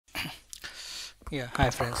Yeah, hi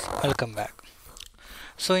friends, welcome back.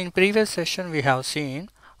 So in previous session we have seen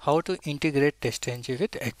how to integrate TestNG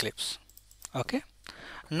with Eclipse. Okay.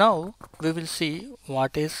 Now we will see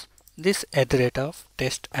what is this of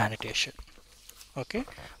test annotation. Okay.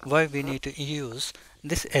 Why we need to use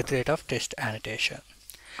this of test annotation.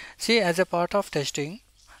 See, as a part of testing,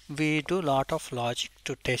 we do lot of logic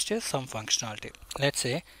to test some functionality. Let's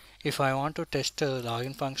say if I want to test a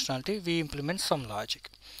login functionality, we implement some logic.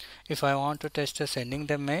 If I want to test sending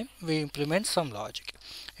the mail, we implement some logic.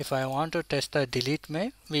 If I want to test the delete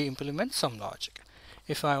mail, we implement some logic.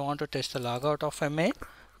 If I want to test the logout of a mail,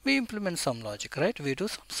 we implement some logic, right? We do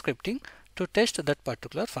some scripting to test that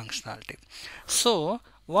particular functionality. So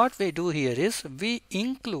what we do here is we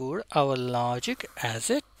include our logic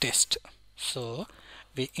as a test. So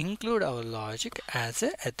we include our logic as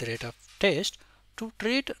a at the rate of test to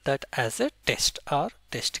treat that as a test or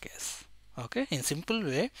test case. Okay, in simple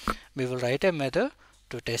way we will write a method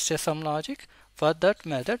to test some logic. For that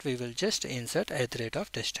method we will just insert at the rate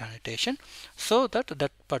of test annotation so that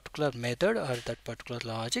that particular method or that particular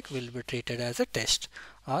logic will be treated as a test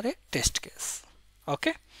or a test case.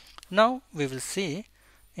 Okay, now we will see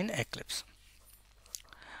in Eclipse.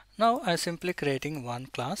 Now I am simply creating one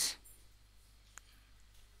class.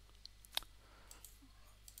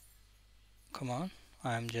 Come on,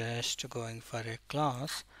 I am just going for a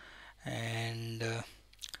class and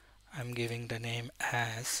I'm giving the name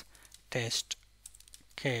as test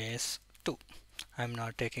case 2. I'm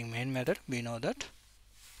not taking main method, we know that.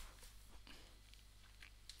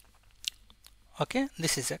 Okay,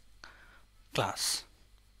 this is a class.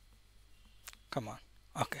 Come on.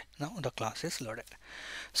 Okay, now the class is loaded.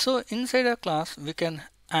 So inside a class we can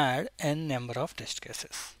add n number of test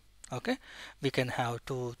cases. Okay, we can have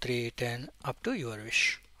 2, 3, 10 up to your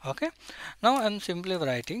wish. Okay, now I'm simply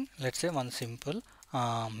writing, let's say one simple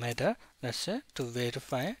method, let's say to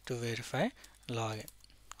verify login.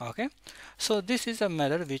 Okay, so this is a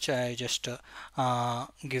method which I just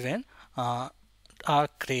given or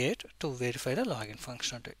create to verify the login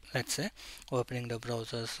functionality. Let's say opening the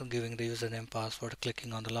browsers, giving the username, password,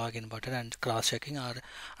 clicking on the login button and cross checking are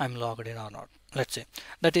I'm logged in or not. Let's say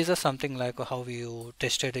that is a something like how you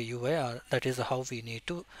tested a UI, or that is how we need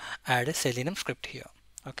to add a Selenium script here.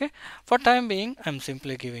 Okay, for time being I'm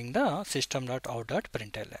simply giving the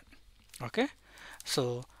system.out.println. Okay,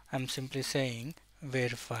 so I'm simply saying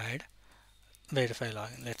verify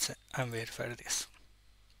login. Let's say I'm verified this.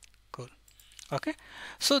 Cool. Okay,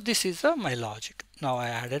 so this is my logic. Now I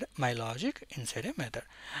added my logic inside a method.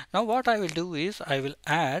 Now what I will do is I will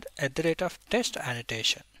add at the rate of test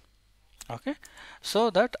annotation. Okay,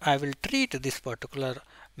 so that I will treat this particular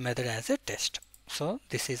method as a test. So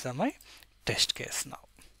this is my test case now.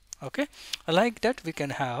 Okay, like that we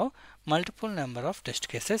can have multiple number of test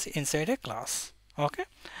cases inside a class. Okay,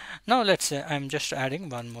 now let's say I'm just adding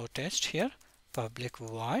one more test here, public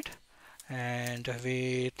void, and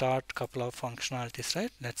we thought couple of functionalities,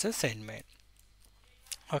 right? Let's say send mail.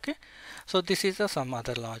 Okay, so this is some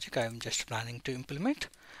other logic I'm just planning to implement,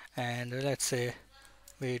 and let's say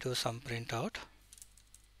we do some print out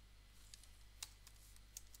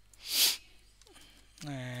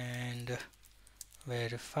and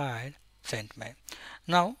verified sent mail.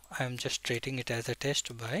 Now I'm just treating it as a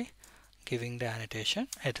test by giving the annotation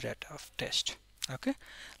at the rate of test. Okay,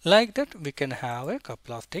 like that we can have a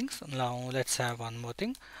couple of things. Now let's have one more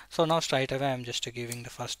thing. So now straight away I'm just giving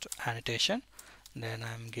the first annotation, then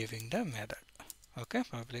I'm giving the method. Okay,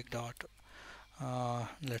 public dot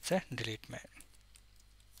let's say delete mail.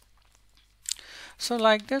 So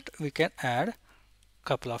like that we can add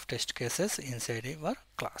couple of test cases inside our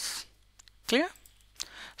class. Clear?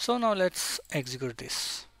 So now let's execute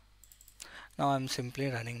this. Now I'm simply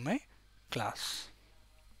running my class.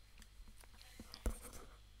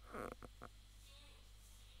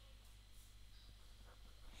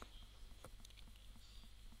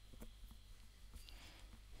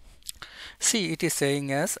 See, it is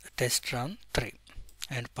saying as test run 3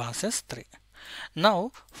 and passes 3.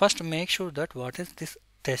 Now first make sure that what is this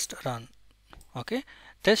test run. Okay,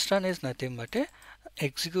 test run is nothing but a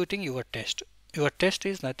executing your test. Your test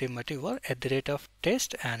is nothing but your at the rate of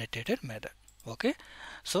test annotated method. Okay,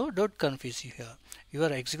 so don't confuse you here. You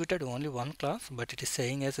are executed only one class, but it is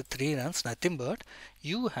saying as a 3 runs, nothing but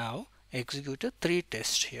you have executed 3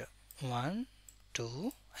 tests here. 1,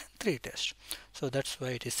 2 and 3 tests. So that's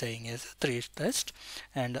why it is saying as 3 tests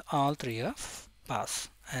and all 3 are pass,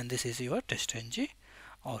 and this is your TestNG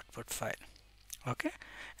output file. Okay,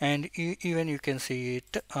 and even you can see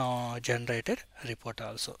it generated report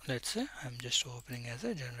also. Let's say I'm just opening as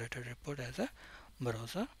a generated report as a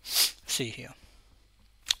browser. See here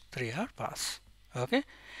 3 are pass. Okay,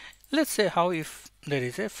 let's say how if there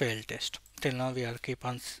is a failed test. Till now we are keep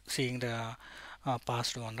on seeing the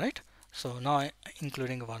past one, right? So now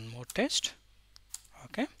including one more test.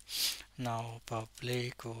 Okay, now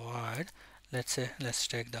public void, let's say let's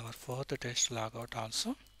take our fourth test logout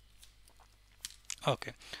also.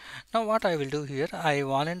 Okay, now what I will do here, I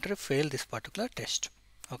voluntarily fail this particular test.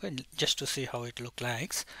 Okay, just to see how it look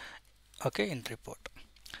likes. Okay, in report.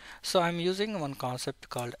 So I'm using one concept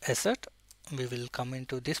called asset. We will come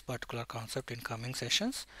into this particular concept in coming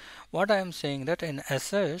sessions. What I am saying that in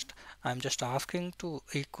asset, I'm just asking to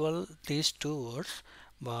equal these two words,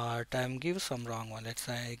 but I'm give some wrong one. Let's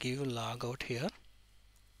say I give logout here.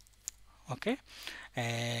 Okay,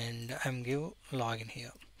 and I'm give login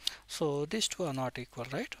here. So these two are not equal,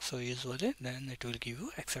 right? So usually then it will give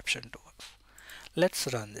you exception to us.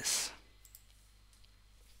 Let's run this.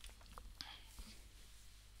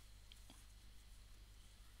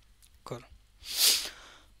 Cool.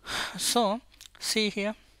 So see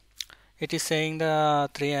here, it is saying the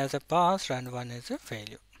 3 as a pass and 1 is a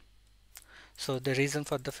failure. So the reason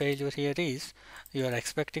for the failure here is you are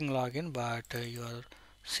expecting login, but you are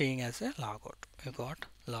seeing as a logout. You got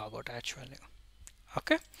logout actually.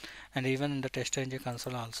 Okay, and even in the TestNG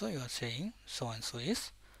console also you are saying so and so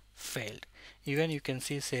is failed. Even you can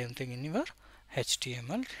see same thing in your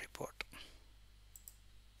HTML report.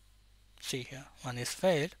 See here, 1 is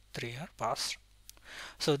failed, 3 are passed.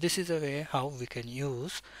 So this is a way how we can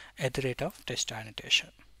use at the rate of test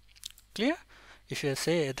annotation. Clear? If you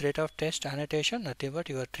say at the rate of test annotation, nothing but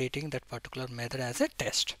you are treating that particular method as a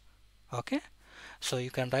test. Okay, so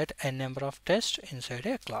you can write n number of tests inside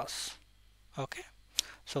a class. Okay,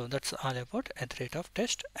 so that's all about at the rate of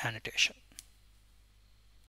test annotation.